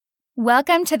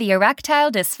Welcome to the Erectile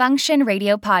Dysfunction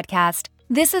Radio Podcast.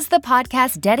 This is the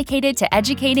podcast dedicated to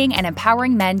educating and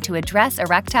empowering men to address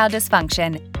erectile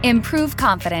dysfunction, improve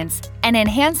confidence, and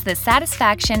enhance the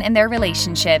satisfaction in their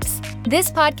relationships. This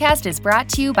podcast is brought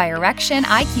to you by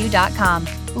ErectionIQ.com.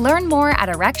 Learn more at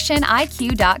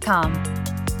ErectionIQ.com.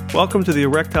 Welcome to the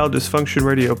Erectile Dysfunction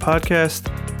Radio Podcast.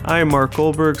 I am Mark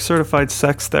Goldberg, certified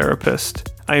sex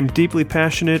therapist. I am deeply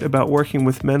passionate about working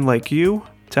with men like you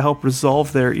to help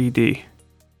resolve their ED.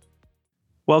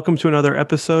 Welcome to another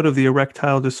episode of the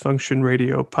Erectile Dysfunction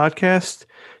Radio Podcast.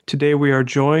 Today we are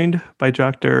joined by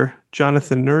Dr.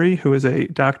 Jonathan Nuri, who is a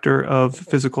doctor of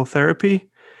physical therapy.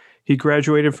 He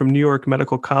graduated from New York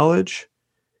Medical College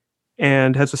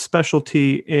and has a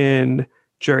specialty in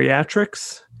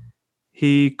geriatrics.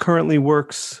 He currently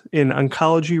works in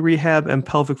oncology rehab and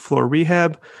pelvic floor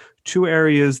rehab, two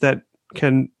areas that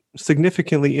can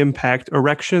significantly impact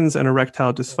erections and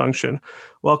erectile dysfunction.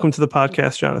 Welcome to the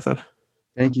podcast, Jonathan.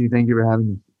 Thank you. Thank you for having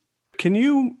me. Can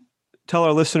you tell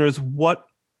our listeners what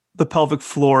the pelvic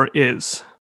floor is?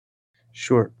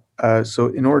 Sure. So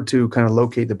in order to kind of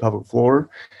locate the pelvic floor,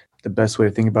 the best way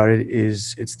to think about it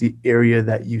is it's the area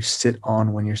that you sit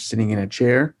on when you're sitting in a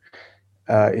chair.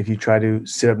 If you try to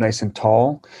sit up nice and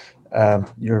tall,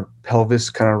 your pelvis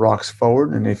kind of rocks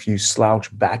forward. And if you slouch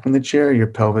back in the chair, your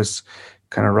pelvis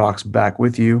kind of rocks back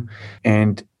with you.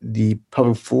 And the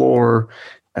pelvic floor,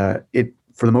 it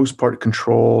for the most part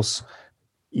controls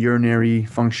urinary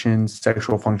functions,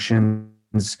 sexual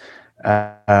functions,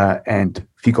 and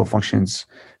fecal functions,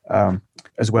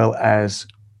 as well as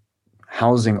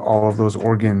housing all of those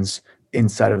organs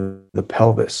inside of the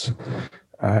pelvis.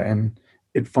 And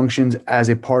it functions as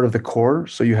a part of the core.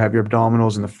 So you have your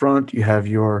abdominals in the front, you have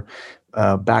your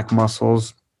back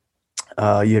muscles,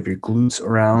 you have your glutes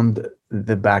around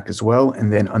the back as well.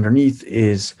 And then underneath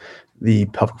is the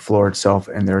pelvic floor itself.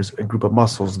 And there's a group of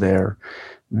muscles there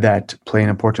that play an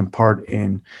important part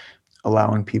in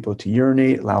allowing people to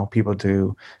urinate, allow people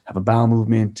to have a bowel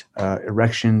movement,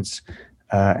 erections,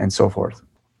 and so forth.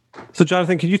 So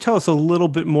Jonathan, can you tell us a little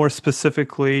bit more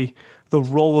specifically the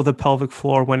role of the pelvic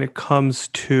floor when it comes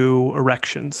to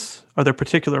erections? Are there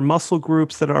particular muscle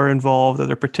groups that are involved? Are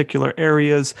there particular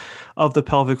areas of the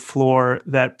pelvic floor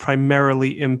that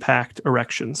primarily impact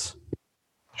erections?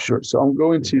 Sure. So I'm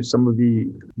going to some of the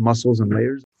muscles and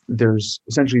layers. There's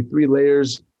essentially three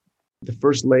layers. The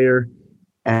first layer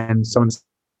and some of the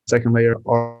second layer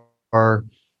are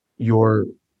your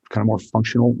kind of more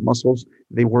functional muscles.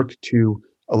 They work to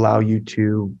allow you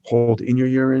to hold in your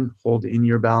urine, hold in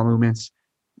your bowel movements,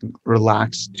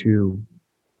 relax to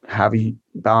have a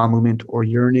bowel movement or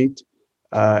urinate,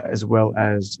 as well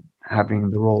as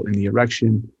having the role in the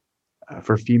erection.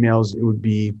 For females, it would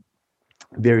be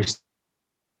very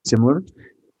similar.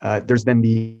 There's then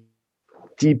the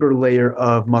deeper layer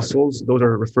of muscles. Those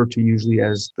are referred to usually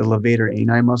as the levator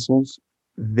ani muscles.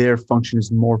 Their function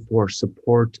is more for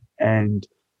support and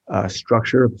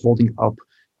structure of holding up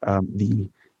the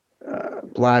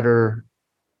bladder,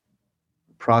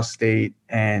 prostate,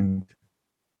 and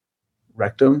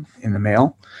rectum in the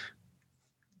male.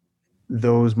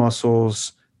 Those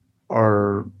muscles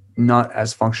are not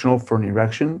as functional for an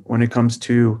erection. When it comes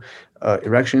to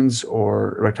erections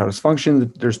or erectile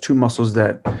dysfunction, there's two muscles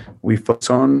that we focus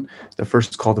on. The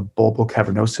first is called the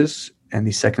bulbocavernosus, and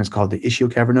the second is called the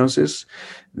ischiocavernosus.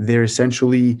 They're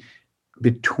essentially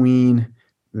between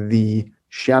the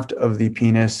shaft of the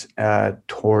penis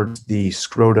towards the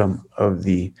scrotum of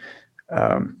the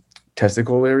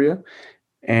testicle area,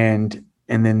 and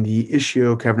then the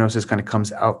ischiocavernosus kind of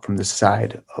comes out from the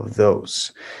side of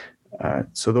those.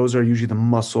 So those are usually the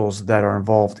muscles that are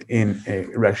involved in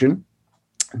an erection.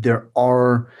 There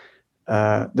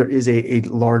is a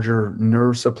larger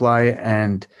nerve supply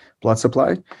and blood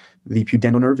supply. The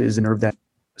pudendal nerve is a nerve that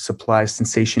supplies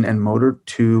sensation and motor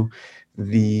to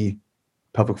the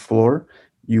pelvic floor.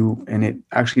 And it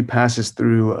actually passes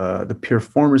through the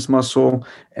piriformis muscle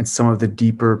and some of the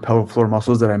deeper pelvic floor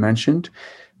muscles that I mentioned.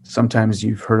 Sometimes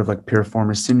you've heard of like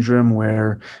piriformis syndrome,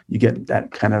 where you get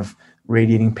that kind of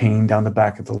radiating pain down the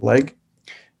back of the leg.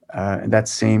 And that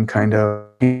same kind of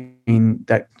pain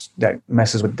that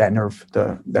messes with that nerve,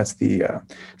 that's the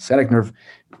sciatic nerve.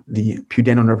 The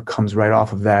pudendal nerve comes right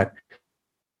off of that.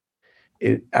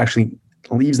 It actually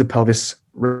leaves the pelvis,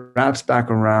 wraps back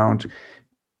around,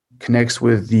 connects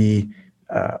with the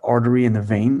artery and the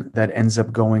vein that ends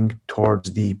up going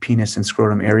towards the penis and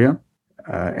scrotum area.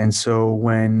 And so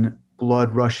when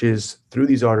blood rushes through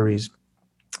these arteries,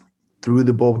 through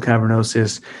the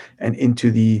bulbocavernosus and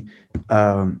into the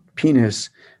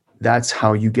penis, that's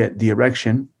how you get the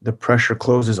erection. The pressure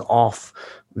closes off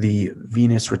the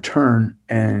venous return,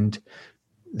 and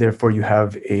therefore you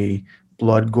have a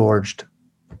blood-gorged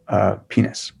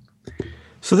penis.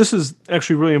 So this is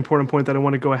actually a really important point that I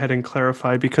want to go ahead and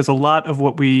clarify, because a lot of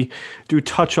what we do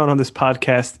touch on this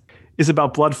podcast is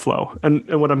about blood flow. And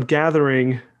what I'm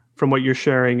gathering from what you're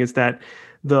sharing is that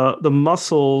the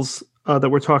muscles that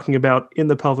we're talking about in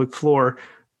the pelvic floor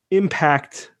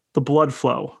impact the blood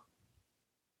flow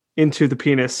into the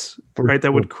penis, right?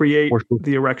 That would create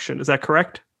the erection. Is that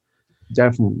correct?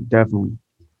 Definitely.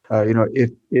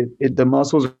 If the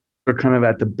muscles are kind of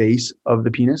at the base of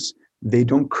the penis, they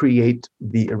don't create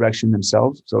the erection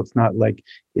themselves. So it's not like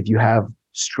if you have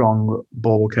strong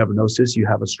bulbar cavernosus, you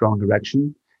have a strong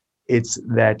erection. It's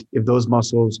that if those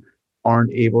muscles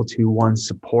aren't able to, one,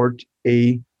 support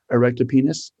a erector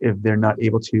penis, if they're not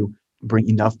able to bring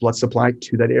enough blood supply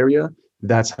to that area,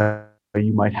 that's how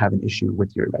you might have an issue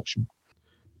with your erection.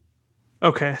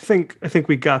 Okay, I think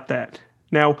we got that.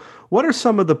 Now, what are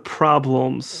some of the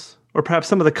problems, or perhaps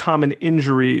some of the common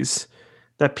injuries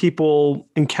that people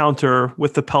encounter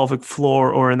with the pelvic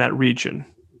floor or in that region?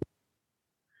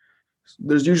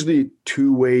 There's usually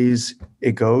two ways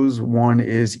it goes. One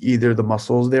is either the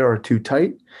muscles there are too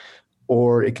tight,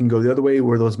 or it can go the other way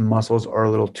where those muscles are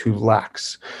a little too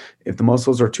lax. If the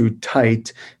muscles are too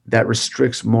tight, that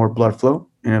restricts more blood flow.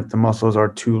 And if the muscles are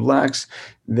too lax,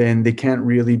 then they can't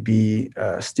really be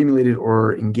stimulated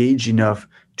or engaged enough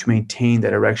to maintain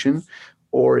that erection.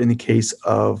 Or in the case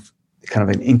of kind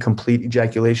of an incomplete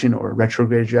ejaculation or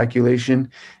retrograde ejaculation,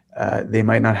 they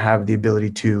might not have the ability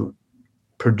to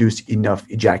produce enough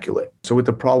ejaculate. So with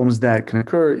the problems that can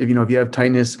occur, if you have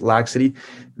tightness, laxity,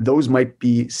 those might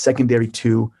be secondary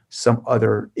to some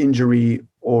other injury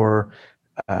or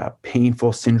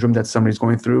painful syndrome that somebody's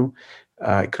going through.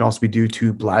 It could also be due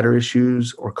to bladder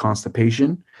issues or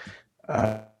constipation,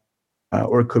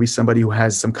 or it could be somebody who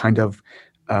has some kind of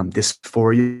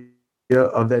dysphoria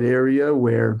of that area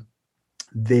where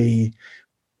they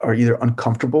are either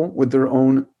uncomfortable with their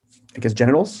own,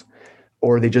 genitals,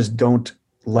 or they just don't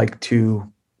like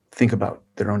to think about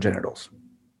their own genitals.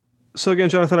 So again,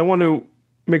 Jonathan, I want to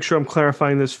make sure I'm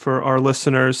clarifying this for our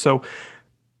listeners. So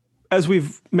as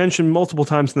we've mentioned multiple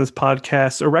times in this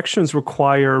podcast, erections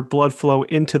require blood flow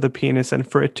into the penis and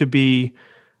for it to be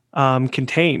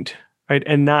contained, right?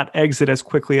 And not exit as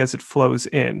quickly as it flows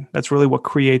in. That's really what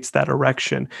creates that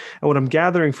erection. And what I'm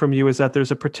gathering from you is that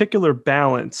there's a particular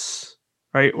balance,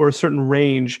 right? Or a certain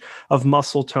range of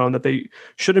muscle tone that they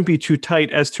shouldn't be too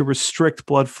tight as to restrict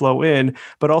blood flow in,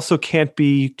 but also can't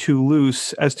be too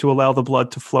loose as to allow the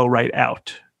blood to flow right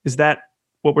out. Is that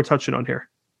what we're touching on here?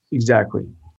 Exactly.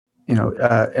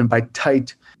 And by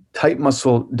tight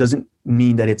muscle doesn't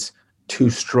mean that it's too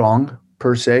strong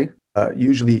per se.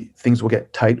 Usually things will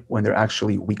get tight when they're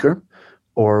actually weaker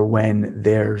or when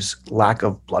there's lack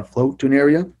of blood flow to an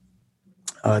area.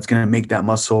 It's going to make that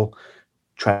muscle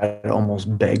try to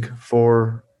almost beg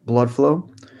for blood flow.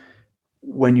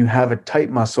 When you have a tight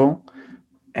muscle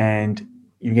and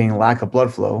you're getting lack of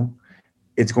blood flow,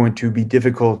 it's going to be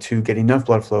difficult to get enough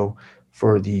blood flow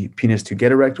for the penis to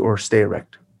get erect or stay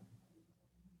erect.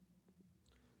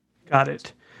 Got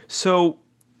it. So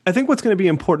I think what's going to be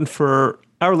important for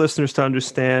our listeners to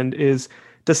understand is,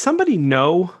 does somebody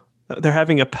know that they're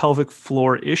having a pelvic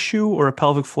floor issue or a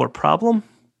pelvic floor problem?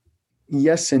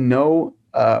 Yes and no.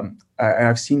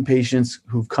 I've seen patients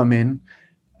who've come in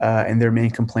and their main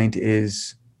complaint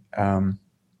is that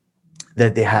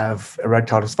they have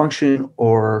erectile dysfunction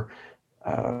or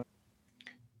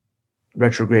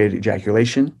retrograde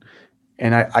ejaculation.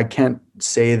 And I can't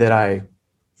say that I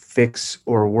fix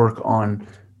or work on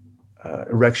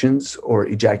erections or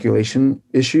ejaculation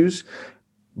issues,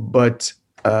 but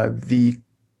the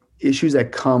issues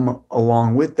that come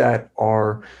along with that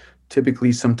are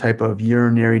typically some type of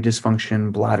urinary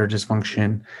dysfunction, bladder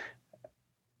dysfunction,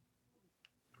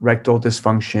 rectal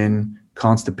dysfunction,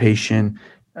 constipation.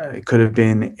 It could have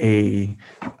been a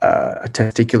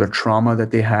testicular trauma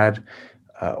that they had,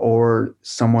 or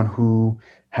someone who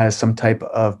has some type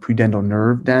of pudendal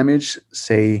nerve damage,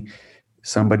 say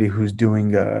somebody who's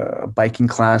doing a biking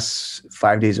class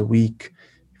 5 days a week,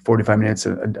 45 minutes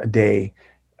a day,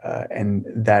 and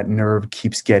that nerve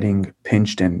keeps getting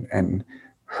pinched and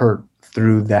hurt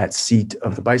through that seat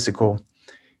of the bicycle.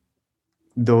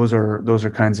 Those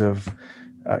are kinds of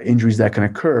injuries that can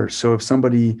occur. So if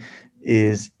somebody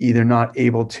is either not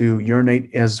able to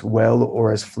urinate as well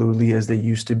or as fluidly as they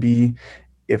used to be,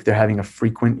 if they're having a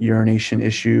frequent urination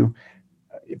issue,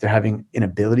 if they're having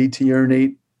inability to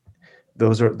urinate,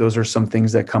 those are some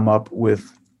things that come up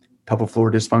with pelvic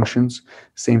floor dysfunctions.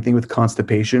 Same thing with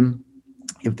constipation.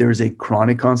 If there's a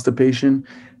chronic constipation,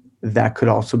 that could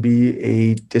also be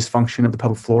a dysfunction of the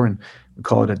pelvic floor, and we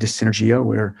call it a dyssynergia,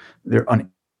 where they're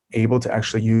unable to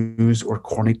actually use or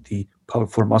coordinate the pelvic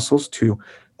floor muscles to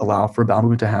allow for bowel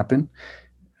movement to happen.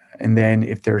 And then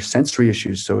if there are sensory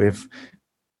issues, so if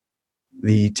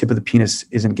the tip of the penis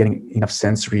isn't getting enough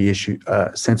sensory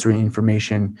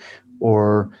information,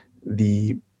 or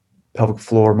the pelvic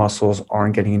floor muscles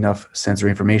aren't getting enough sensory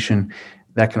information,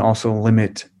 that can also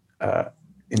limit an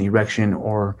erection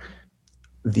or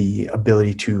the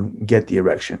ability to get the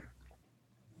erection.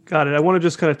 Got it. I want to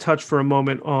just kind of touch for a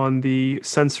moment on the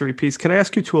sensory piece. Can I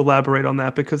ask you to elaborate on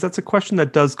that? Because that's a question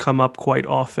that does come up quite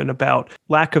often about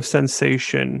lack of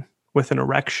sensation with an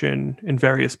erection in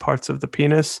various parts of the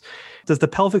penis. Does the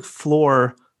pelvic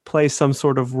floor play some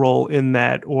sort of role in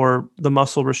that, or the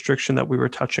muscle restriction that we were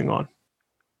touching on?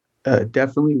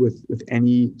 Definitely with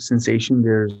any sensation,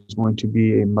 there's going to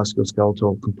be a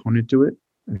musculoskeletal component to it.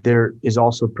 There is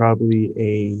also probably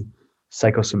a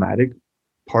psychosomatic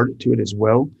part to it as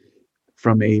well.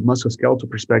 From a musculoskeletal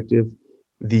perspective,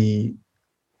 I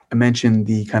mentioned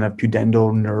the kind of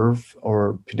pudendal nerve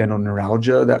or pudendal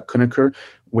neuralgia that can occur,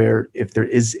 where if there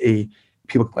is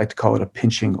people like to call it a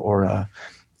pinching or a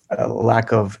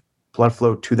lack of blood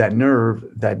flow to that nerve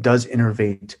that does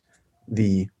innervate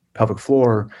the pelvic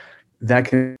floor, that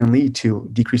can lead to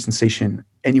decreased sensation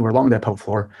anywhere along that pelvic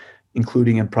floor,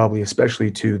 including and probably especially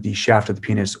to the shaft of the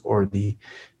penis or the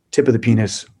tip of the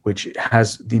penis, which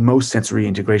has the most sensory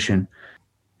integration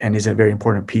and is a very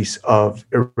important piece of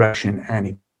erection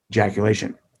and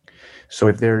ejaculation. So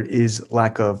if there is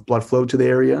lack of blood flow to the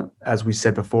area, as we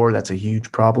said before, that's a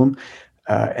huge problem.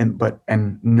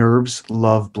 And nerves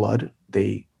love blood.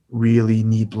 They really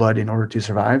need blood in order to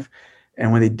survive.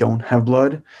 And when they don't have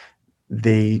blood,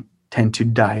 they tend to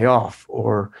die off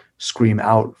or scream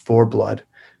out for blood.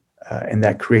 And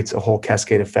that creates a whole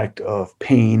cascade effect of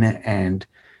pain and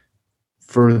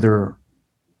further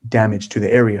damage to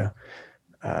the area.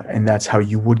 And that's how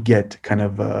you would get kind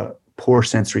of a poor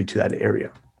sensory to that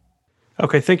area.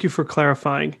 Okay, thank you for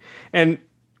clarifying. And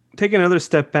taking another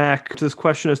step back to this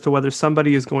question as to whether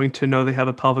somebody is going to know they have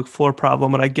a pelvic floor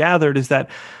problem, what I gathered is that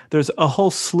there's a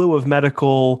whole slew of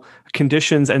medical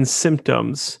conditions and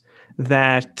symptoms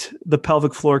that the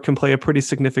pelvic floor can play a pretty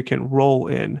significant role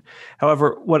in.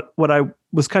 However, what I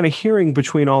was kind of hearing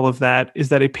between all of that is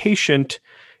that a patient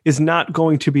is not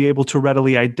going to be able to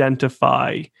readily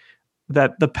identify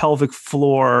that the pelvic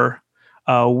floor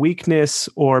weakness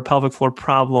or pelvic floor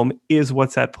problem is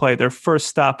what's at play. Their first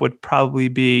stop would probably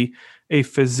be a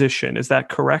physician. Is that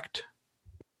correct?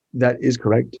 That is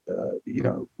correct.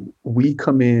 We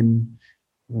come in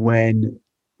when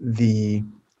the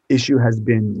issue has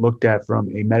been looked at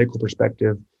from a medical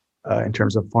perspective in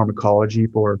terms of pharmacology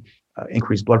for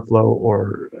increased blood flow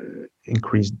or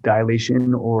increased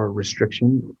dilation or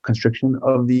constriction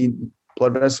of the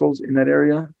blood vessels in that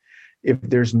area. If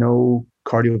there's no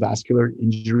cardiovascular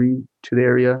injury to the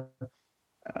area,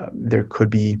 there could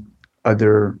be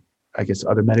other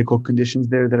medical conditions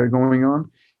there that are going on.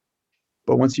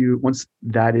 But once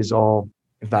that is all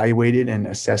evaluated and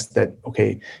assessed that,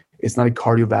 okay, it's not a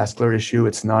cardiovascular issue,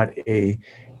 it's not a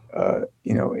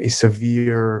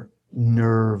severe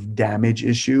nerve damage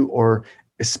issue, or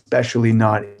especially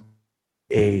not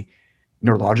a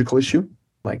neurological issue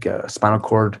like a spinal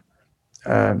cord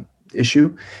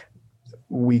issue,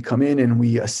 we come in and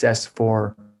we assess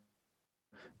for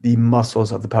the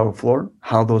muscles of the pelvic floor,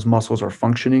 how those muscles are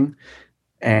functioning,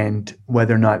 and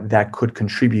whether or not that could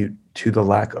contribute to the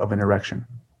lack of an erection.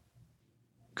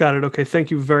 Got it. Okay. Thank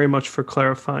you very much for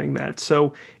clarifying that.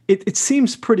 So it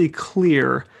seems pretty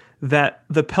clear that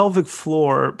the pelvic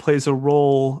floor plays a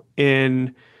role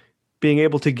in being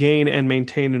able to gain and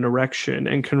maintain an erection.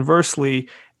 And conversely,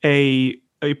 a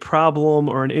problem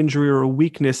or an injury or a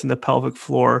weakness in the pelvic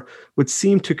floor would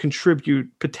seem to contribute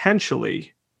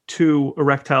potentially to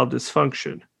erectile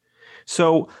dysfunction.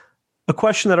 So a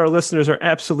question that our listeners are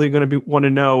absolutely going to want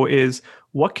to know is,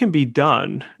 what can be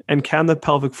done, and can the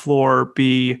pelvic floor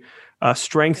be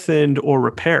strengthened or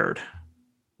repaired?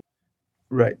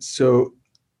 Right. So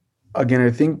again,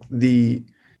 I think the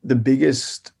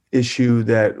biggest issue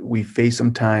that we face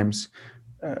sometimes,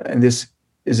 and this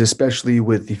is especially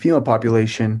with the female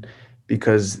population,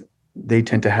 because they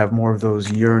tend to have more of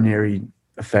those urinary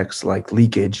effects like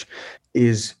leakage,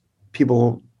 is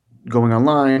people going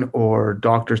online or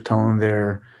doctors telling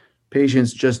their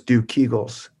patients just do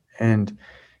Kegels. And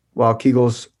while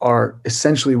Kegels are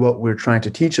essentially what we're trying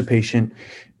to teach a patient,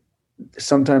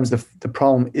 sometimes the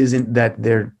problem isn't that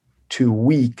they're too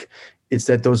weak, it's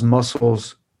that those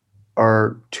muscles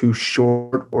are too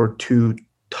short or too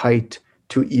tight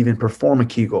to even perform a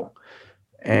Kegel.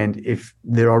 And if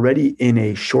they're already in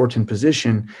a shortened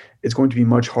position, it's going to be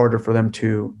much harder for them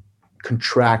to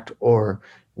contract or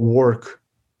work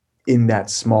in that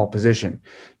small position.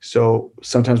 So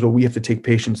sometimes what we have to take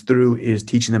patients through is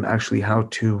teaching them actually how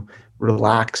to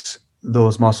relax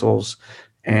those muscles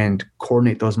and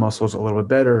coordinate those muscles a little bit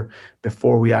better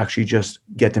before we actually just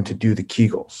get them to do the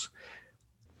Kegels.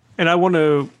 And I want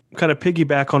to kind of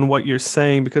piggyback on what you're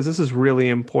saying, because this is really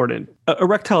important.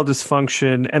 Erectile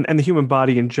dysfunction and the human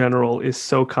body in general is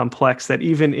so complex that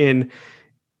even in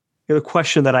the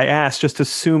question that I asked, just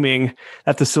assuming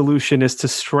that the solution is to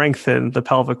strengthen the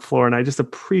pelvic floor, and I just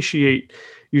appreciate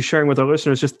you sharing with our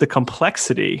listeners just the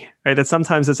complexity, right? That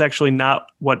sometimes it's actually not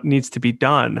what needs to be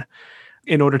done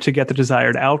in order to get the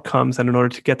desired outcomes and in order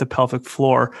to get the pelvic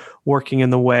floor working in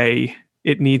the way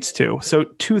it needs to. So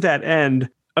to that end,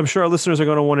 I'm sure our listeners are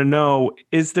going to want to know,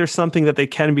 is there something that they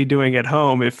can be doing at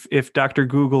home if Dr.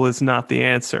 Google is not the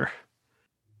answer?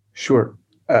 Sure.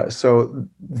 So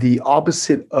the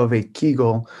opposite of a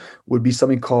Kegel would be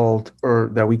something called, or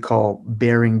that we call,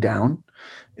 bearing down.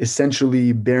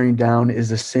 Essentially, bearing down is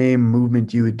the same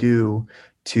movement you would do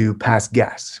to pass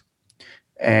gas.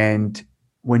 And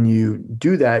when you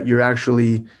do that, you're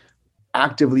actually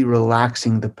actively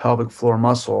relaxing the pelvic floor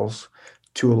muscles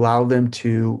to allow them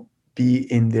to be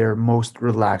in their most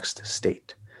relaxed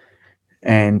state.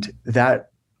 And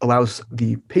that allows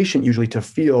the patient usually to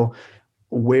feel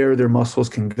where their muscles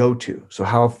can go to, so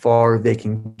how far they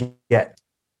can get.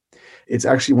 It's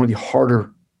actually one of the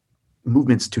harder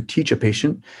movements to teach a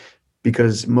patient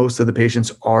because most of the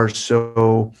patients are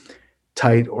so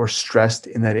tight or stressed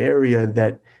in that area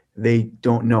that they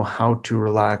don't know how to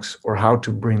relax or how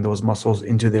to bring those muscles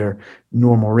into their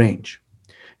normal range.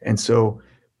 And so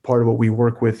part of what we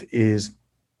work with is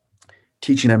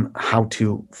teaching them how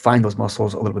to find those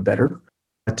muscles a little bit better.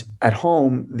 But at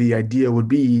home, the idea would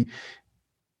be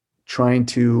trying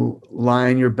to lie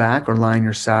on your back or lie on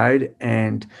your side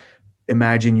and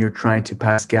imagine you're trying to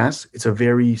pass gas. It's a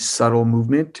very subtle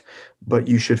movement, but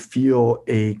you should feel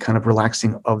a kind of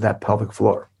relaxing of that pelvic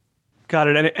floor. Got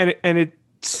it. And it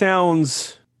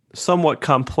sounds somewhat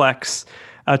complex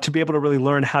to be able to really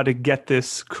learn how to get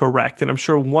this correct. And I'm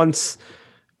sure once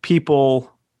people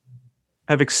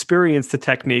have experienced the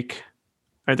technique,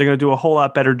 right, they're going to do a whole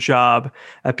lot better job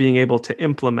at being able to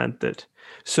implement it.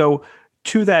 So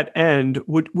to that end,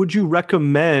 would you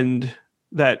recommend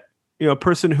that, a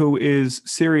person who is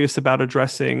serious about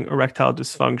addressing erectile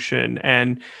dysfunction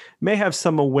and may have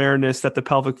some awareness that the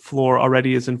pelvic floor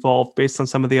already is involved based on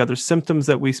some of the other symptoms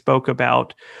that we spoke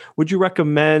about, would you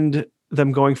recommend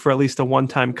them going for at least a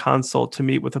one-time consult to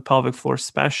meet with a pelvic floor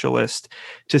specialist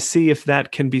to see if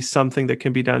that can be something that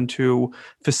can be done to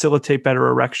facilitate better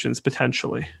erections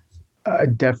potentially? I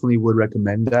definitely would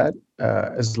recommend that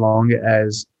as long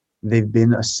as they've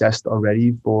been assessed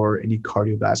already for any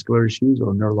cardiovascular issues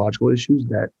or neurological issues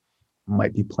that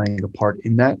might be playing a part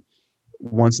in that.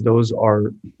 Once those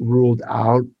are ruled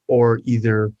out or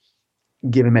either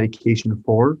given medication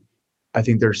for, I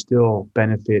think there's still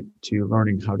benefit to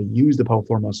learning how to use the pelvic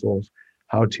floor muscles,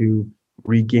 how to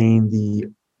regain the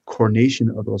coordination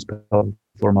of those pelvic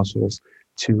floor muscles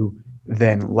to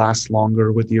then last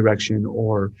longer with the erection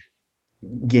or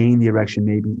gain the erection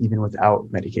maybe even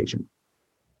without medication.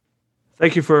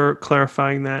 Thank you for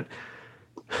clarifying that.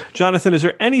 Jonathan, is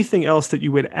there anything else that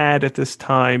you would add at this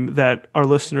time that our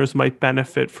listeners might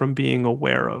benefit from being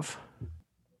aware of?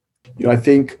 I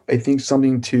think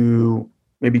something to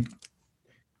maybe,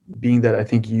 being that I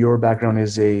think your background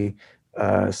is a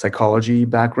psychology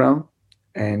background,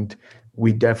 and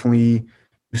we definitely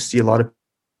see a lot of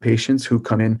patients who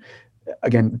come in,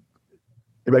 again,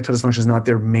 erectile dysfunction is not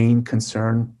their main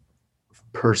concern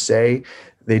per se.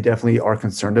 They definitely are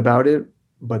concerned about it,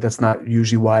 but that's not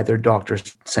usually why their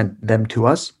doctors sent them to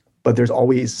us. But there's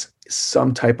always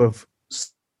some type of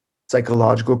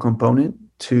psychological component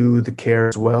to the care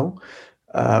as well,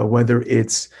 whether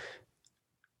it's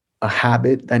a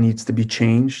habit that needs to be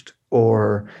changed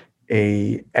or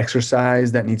a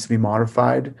exercise that needs to be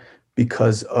modified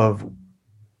because of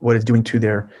what it's doing to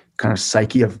their kind of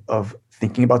psyche of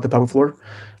thinking about the pelvic floor.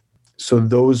 So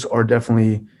those are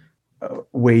definitely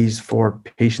ways for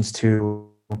patients to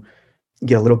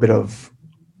get a little bit of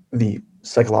the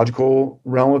psychological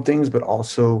realm of things, but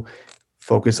also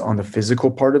focus on the physical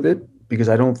part of it, because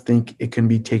I don't think it can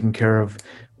be taken care of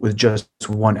with just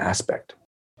one aspect.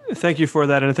 Thank you for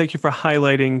that. And thank you for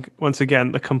highlighting, once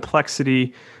again, the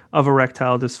complexity of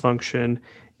erectile dysfunction.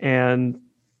 And,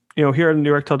 here in the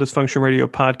Erectile Dysfunction Radio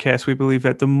podcast, we believe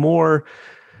that the more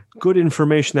good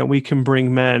information that we can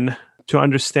bring men to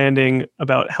understanding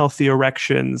about healthy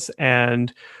erections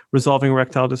and resolving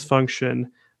erectile dysfunction,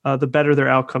 the better their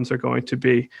outcomes are going to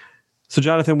be. So,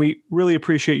 Jonathan, we really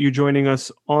appreciate you joining us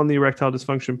on the Erectile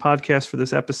Dysfunction podcast for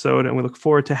this episode, and we look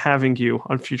forward to having you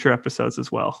on future episodes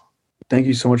as well. Thank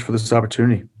you so much for this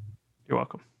opportunity. You're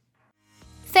welcome.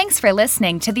 Thanks for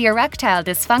listening to the Erectile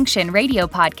Dysfunction Radio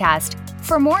Podcast.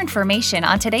 For more information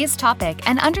on today's topic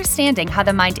and understanding how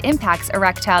the mind impacts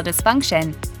erectile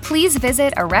dysfunction, please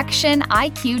visit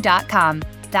erectioniq.com.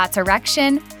 That's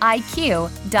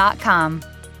erectioniq.com.